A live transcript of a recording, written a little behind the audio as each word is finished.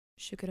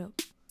Shook it up.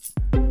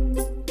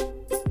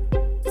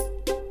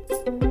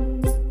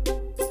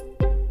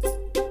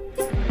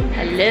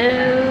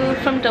 Hello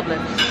from Dublin.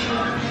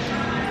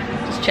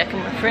 Just checking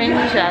my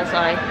fringe as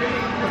I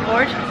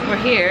record. We're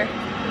here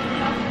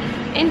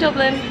in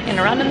Dublin in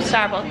a random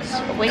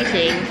Starbucks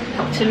waiting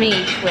to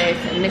meet with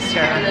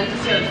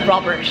Mr.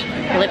 Robert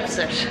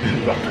Lipsett.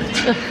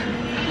 Robert.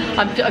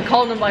 I'm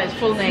calling him by his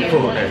full name.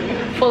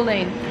 Full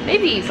name.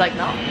 Maybe he's like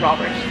not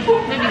Robert.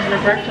 Maybe he's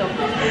Roberto.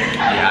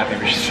 Yeah, I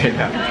think we should say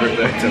that.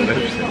 Roberto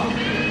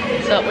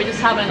Lipsett. So we're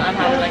just having, I'm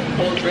having like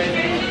cold brew.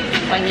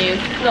 My new,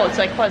 no, it's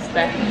like, what's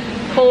the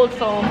cold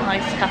foam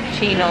iced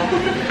cappuccino.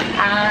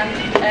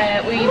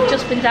 And we've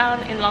just been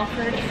down in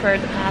Longford for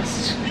the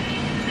past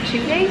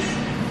 2 days.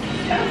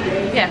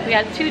 Yeah, we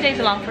had 2 days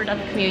in Longford at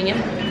the communion.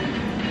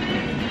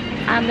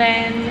 And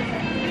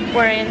then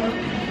we're in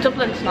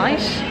Dublin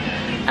tonight.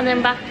 And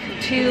then back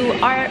to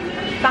our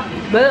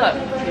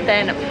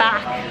then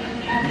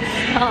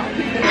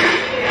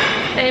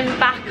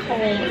back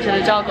home to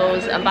the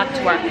doggos and back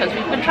to work because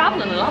we've been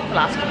traveling a lot the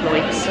last couple of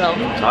weeks. So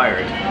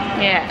Tired.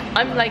 Yeah,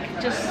 I'm like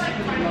just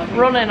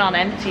running on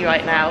empty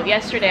right now.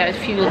 Yesterday I was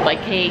fueled by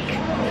cake,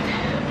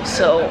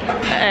 so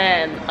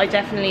I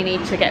definitely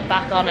need to get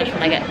back on it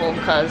when I get home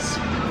because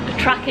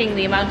tracking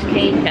the amount of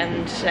cake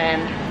and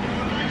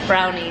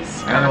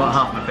brownies. I don't know what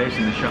half my face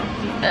in the shop.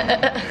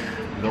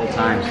 At all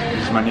times.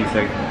 This is my new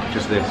thing.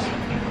 Just this.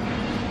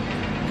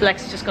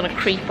 Lex is just gonna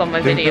creep on my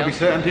video. There'll be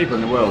certain people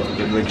in the world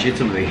that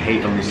legitimately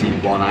hate only seeing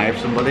one eye of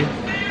somebody.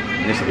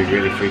 And this will be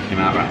really freaking him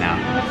out right now.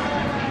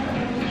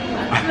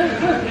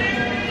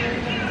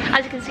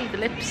 As you can see, the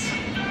lips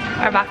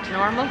are back to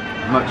normal.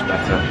 Much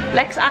better.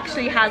 Lex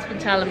actually has been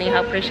telling me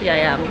how pretty I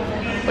am,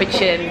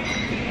 which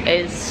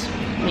is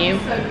new.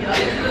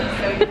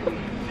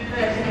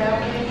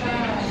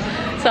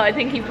 So I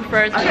think he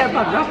prefers. I get a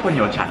bad rap on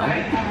your channel.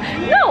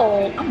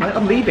 No!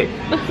 I'm leaving.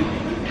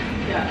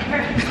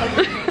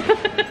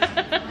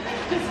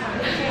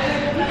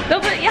 No,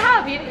 but you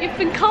have. You've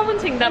been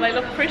commenting that I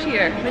look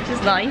prettier, which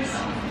is nice.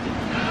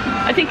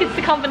 I think it's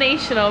the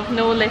combination of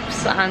no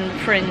lips and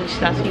fringe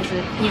that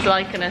he's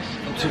liking it.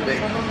 I'm too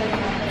big.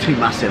 Too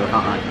massive,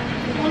 aren't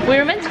I? We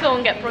were meant to go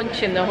and get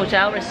brunch in the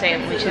hotel we're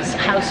staying, which is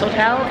House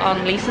Hotel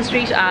on Leeson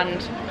Street,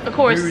 and of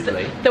course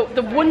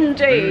the one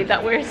day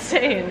that we're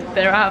staying,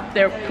 they're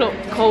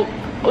closed.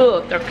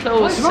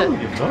 What's wrong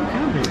with you, bro?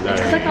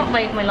 Because I got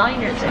my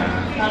liners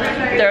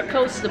in. They're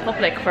closed to the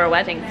public for a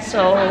wedding,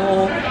 so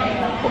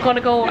we're going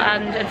to go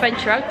and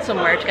adventure out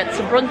somewhere to get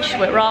some brunch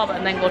with Rob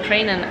and then go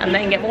training and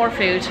then get more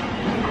food.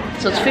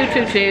 So it's food,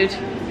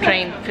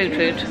 train,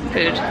 food,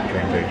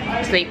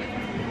 sleep,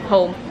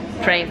 home,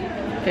 train,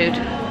 food.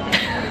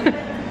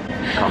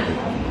 Coffee.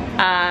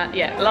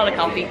 Yeah, a lot of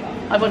coffee.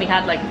 I've only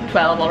had like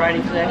 12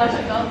 already today.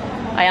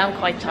 I am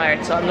quite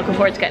tired, so I'm looking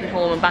forward to getting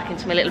home and back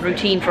into my little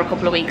routine for a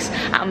couple of weeks.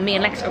 And me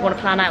and Lex are going to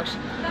plan out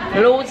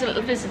loads of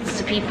little visits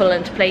to people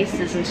and to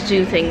places and to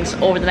do things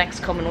over the next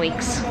coming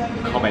weeks.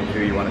 Comment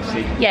who you want to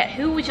see. Yeah,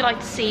 who would you like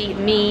to see?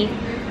 Me.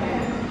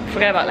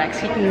 Forget about Lex.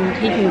 He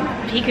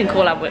can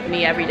collab with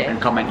me every day.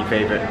 And comment your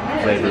favourite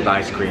flavour of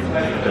ice cream,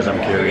 because I'm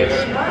curious.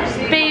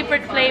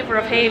 Favourite flavour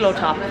of Halo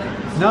Top?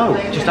 No,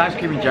 just ice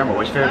cream in general.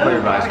 What's your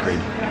favourite flavour of ice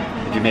cream?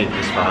 If you made it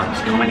this far,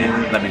 just comment in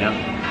and let me know.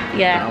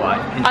 Yeah.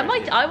 I'd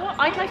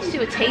like to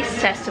do a taste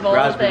test of all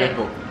Raspberry the.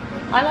 Ripple.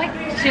 I like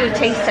to do a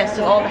taste test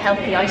of all the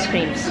healthy ice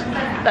creams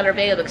that are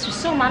available because there's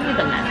so many of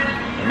them now.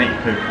 They make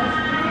you poop.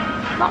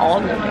 Not all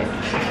of them.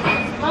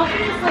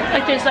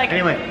 Like there's like.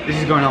 Anyway, this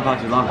is going on far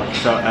too long,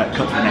 so cut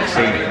to the next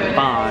scene.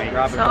 Bye.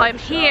 So I'm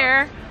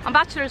here on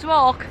Bachelor's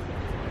Walk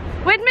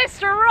with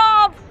Mr.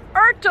 Rob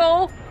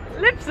Erto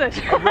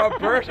Lipsett.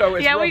 Roberto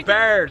is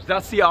Robert.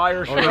 That's the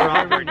Irish. Oh,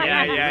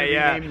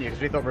 yeah. Because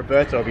we thought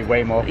Roberto would be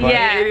way more fun.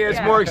 Yeah, it is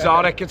more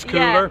exotic. It's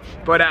cooler.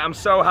 Yeah. But I'm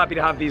so happy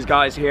to have these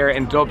guys here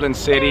in Dublin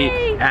City.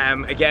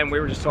 Again, we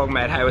were just talking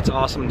about how it's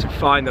awesome to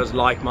find those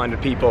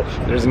like-minded people.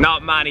 There's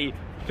not many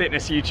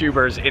fitness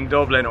YouTubers in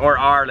Dublin or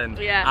Ireland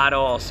at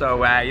all.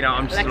 So you know,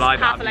 I'm just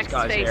delighted to have these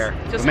guys here.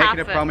 We're making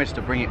a promise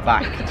to bring it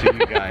back to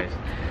you guys.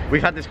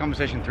 We've had this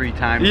conversation 3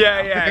 times.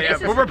 Yeah.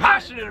 But we're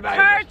passionate about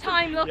it. Third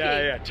time lucky.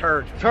 Yeah,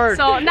 third.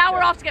 So now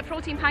we're off to get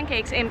protein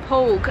pancakes in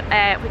Pogue,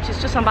 which is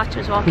just on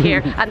Bachelor's Walk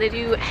here, and they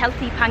do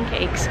healthy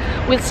pancakes.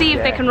 We'll see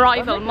if they can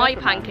rival my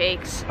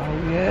pancakes. Oh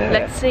yeah.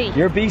 Let's see.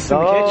 You're a beast in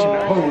the kitchen.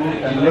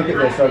 And look at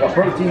this. So I got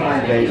protein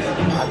pancakes. I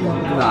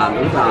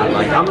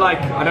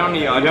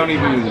don't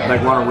even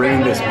like want to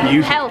ruin this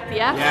beauty. Health,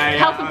 yeah?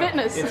 Health and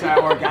fitness. It's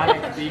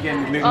organic,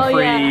 vegan,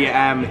 gluten-free,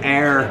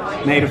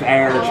 native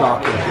air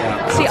chocolate.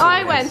 Yeah. See,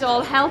 I went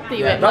all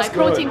healthy with my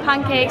protein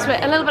pancakes with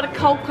a little bit of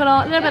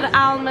coconut, a little bit of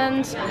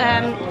almond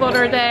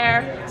butter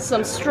there,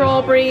 some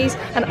strawberries,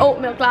 and oat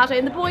milk latte,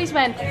 and the boys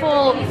went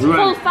full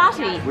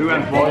fatty. We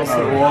went balls to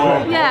the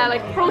wall. Yeah,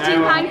 like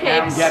protein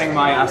pancakes. I'm getting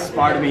my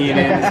aspartame in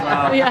as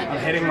well. Yeah. I'm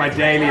hitting my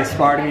daily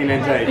aspartame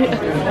intake.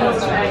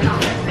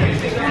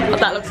 Oh,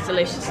 that looks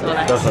delicious though.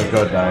 It does look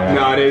good though, yeah.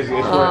 No, it is. It's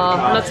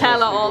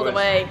Nutella all the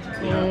way.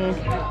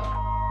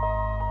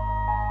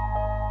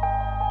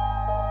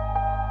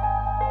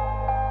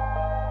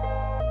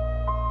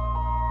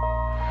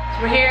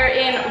 We're here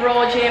in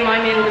Raw Gym.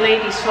 I'm in the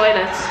ladies'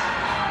 toilets,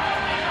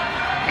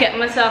 getting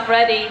myself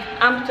ready,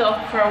 amped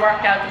up for a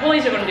workout. The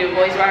boys are going to do a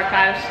boys'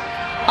 workout.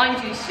 I'm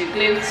used to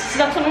glutes, so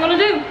that's what I'm going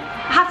to do.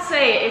 I have to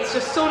say, it's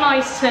just so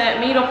nice to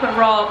meet up with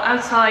Rob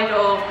outside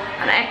of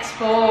an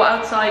expo,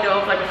 outside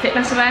of like a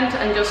fitness event,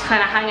 and just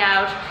kind of hang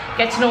out,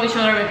 get to know each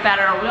other a bit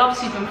better. We've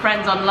obviously been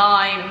friends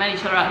online and met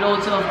each other at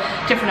loads of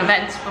different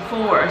events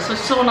before, so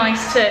it's so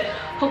nice to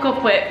hook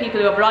up with people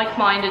who are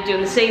like-minded,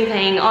 doing the same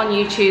thing on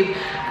YouTube.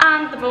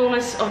 And the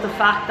bonus of the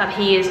fact that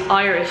he is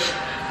Irish,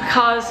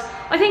 because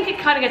I think it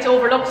kind of gets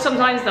overlooked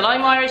sometimes that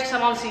I'm Irish, because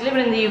I'm obviously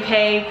living in the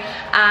UK,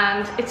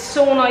 and it's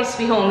so nice to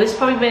be home. This has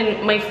probably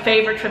been my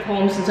favourite trip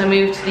home since I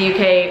moved to the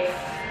UK.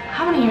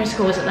 How many years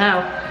ago is it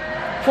now?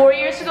 4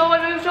 years ago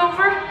I moved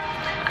over,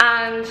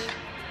 and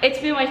it's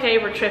been my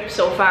favourite trip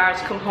so far to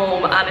come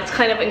home, and it's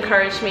kind of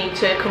encouraged me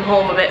to come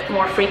home a bit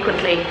more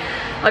frequently.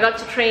 I got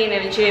to train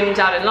in a gym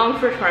down in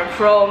Longford, where I'm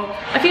from.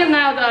 I feel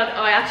now that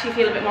I actually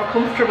feel a bit more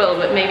comfortable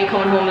with maybe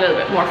coming home a little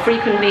bit more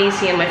frequently,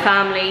 seeing my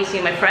family,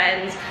 seeing my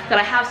friends, that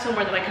I have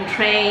somewhere that I can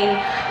train,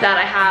 that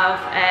I have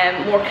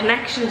more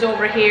connections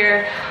over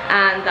here,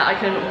 and that I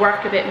can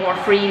work a bit more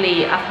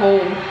freely at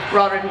home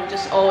rather than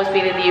just always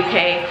being in the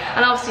UK.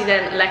 And obviously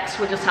then Lex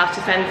will just have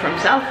to fend for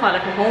himself while I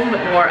come home a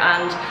bit more,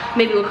 and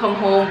maybe we'll come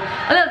home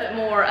a little bit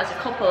more as a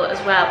couple as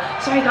well.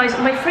 Sorry guys,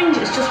 my fringe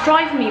is just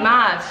driving me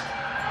mad.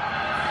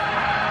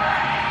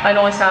 I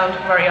know I sound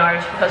very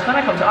Irish, because when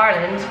I come to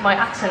Ireland, my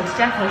accent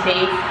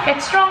definitely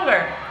gets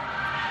stronger.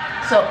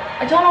 So,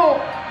 I don't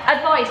know,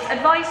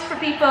 advice for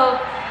people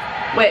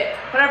with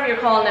whatever you're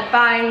calling it,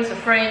 bangs, a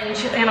fringe.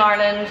 In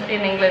Ireland,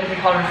 in England we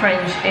call it a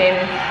fringe, in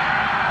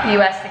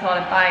the US they call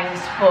it bangs,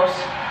 but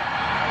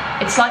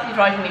it's slightly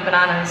driving me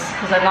bananas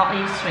because I'm not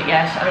used to it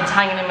yet, and it's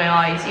hanging in my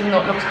eyes, even though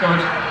it looks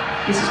good.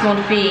 This is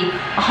going to be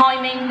a high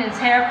maintenance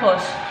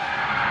haircut.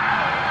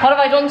 What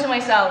have I done to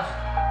myself?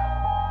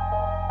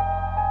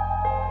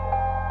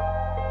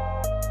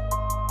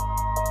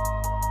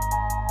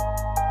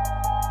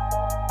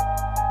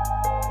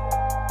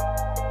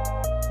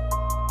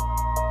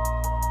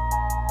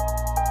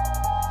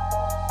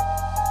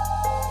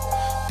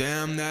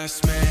 Damn,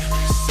 that's me,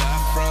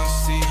 saffron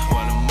sea,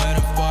 while I'm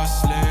waiting for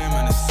slim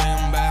and the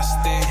same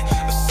bestie,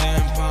 the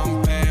same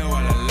Pompeii,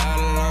 while I la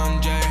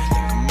longe,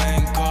 think I'm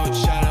in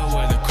Coachella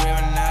with a crib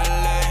in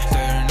LA,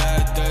 staring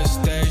at the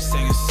stage,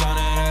 singing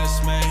Sonny,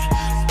 that's me,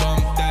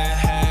 bump that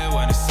head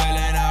when it's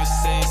selling out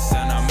seats,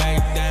 and I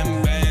make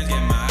them bands,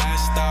 get my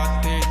ass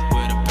started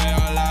with a pair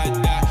like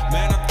that,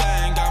 man, I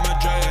think I'm a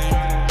dream,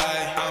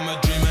 I'm a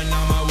dreamer,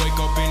 now I wake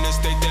up in the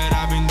state that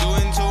I've been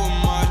doing too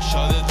much,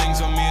 other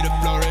things on me to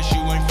flourish, you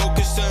ain't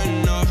focused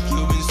enough.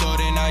 You've been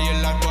sorting out your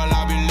life while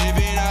I've been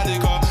living at the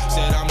car.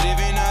 Said I'm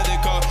living at the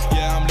car,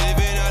 yeah, I'm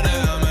living at the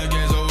I'ma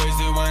get so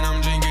wasted when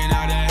I'm drinking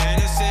out the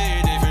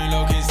Hennessy. Different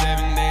look in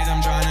 7 days,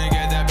 I'm trying to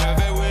get that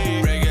perfect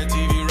weed. Reggae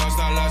TV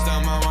rockstar, last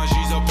time I won,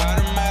 she's so proud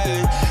of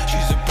me.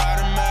 She's so proud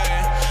of me,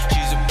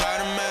 she's so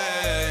proud of me.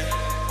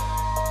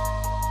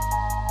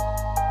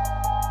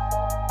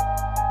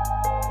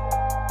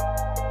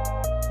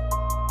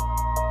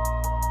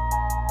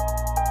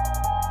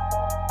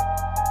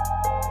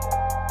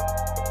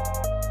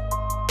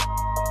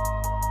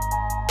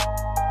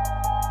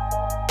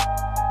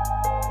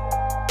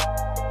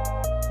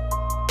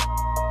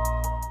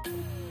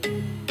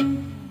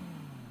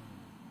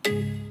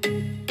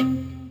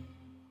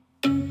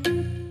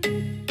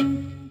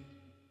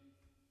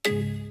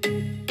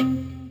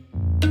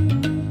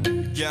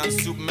 Yeah, I'm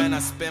Superman, I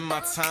spend my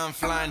time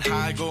flying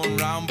high, going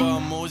round, but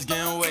I'm always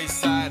getting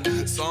wayside.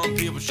 Some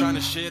people trying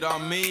to shit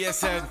on me, I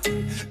said,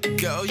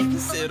 girl, you can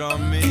sit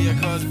on me, yeah,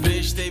 cause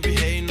bitch, they be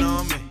hating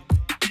on me.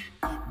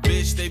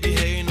 Bitch, they be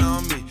hating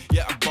on me.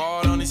 Yeah, I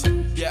ball on this,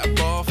 yeah, I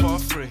ball for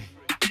free.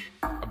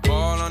 I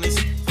ball on this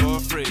for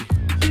free.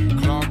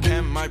 Clark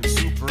Kent might be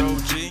super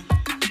OG,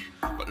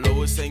 but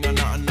Lois ain't got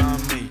nothing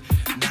on me.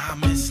 Nah,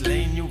 Miss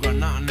Lane, you got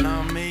nothing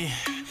on me.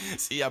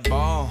 See, I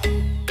ball,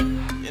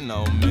 you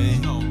know me.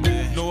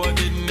 No, I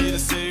didn't need to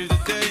save the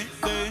day,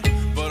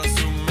 but I'm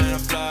Superman, I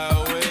fly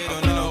away.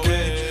 Don't need no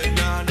way.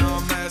 Nah, I know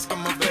I'm mask on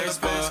my face,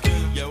 but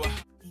yeah,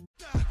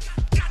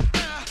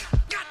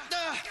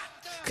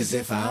 cause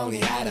if I only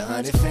had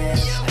 100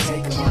 fans, I'd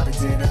take them all to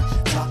dinner,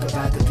 talk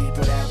about the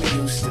people that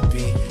we used to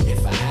be.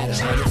 If I had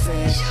 100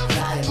 fans,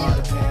 flying all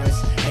the parents,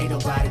 ain't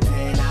nobody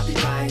paying, I'd be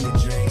buying the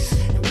drinks.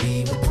 And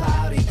we would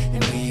party,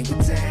 and we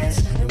would dance,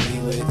 and we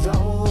would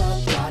throw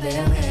up all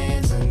them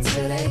hands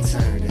until they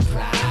turn the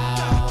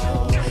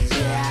crowd.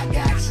 Yeah, I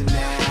got you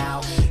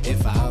now.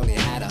 If I only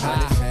had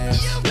 100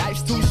 fans.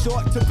 Life's too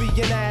short to be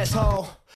an asshole.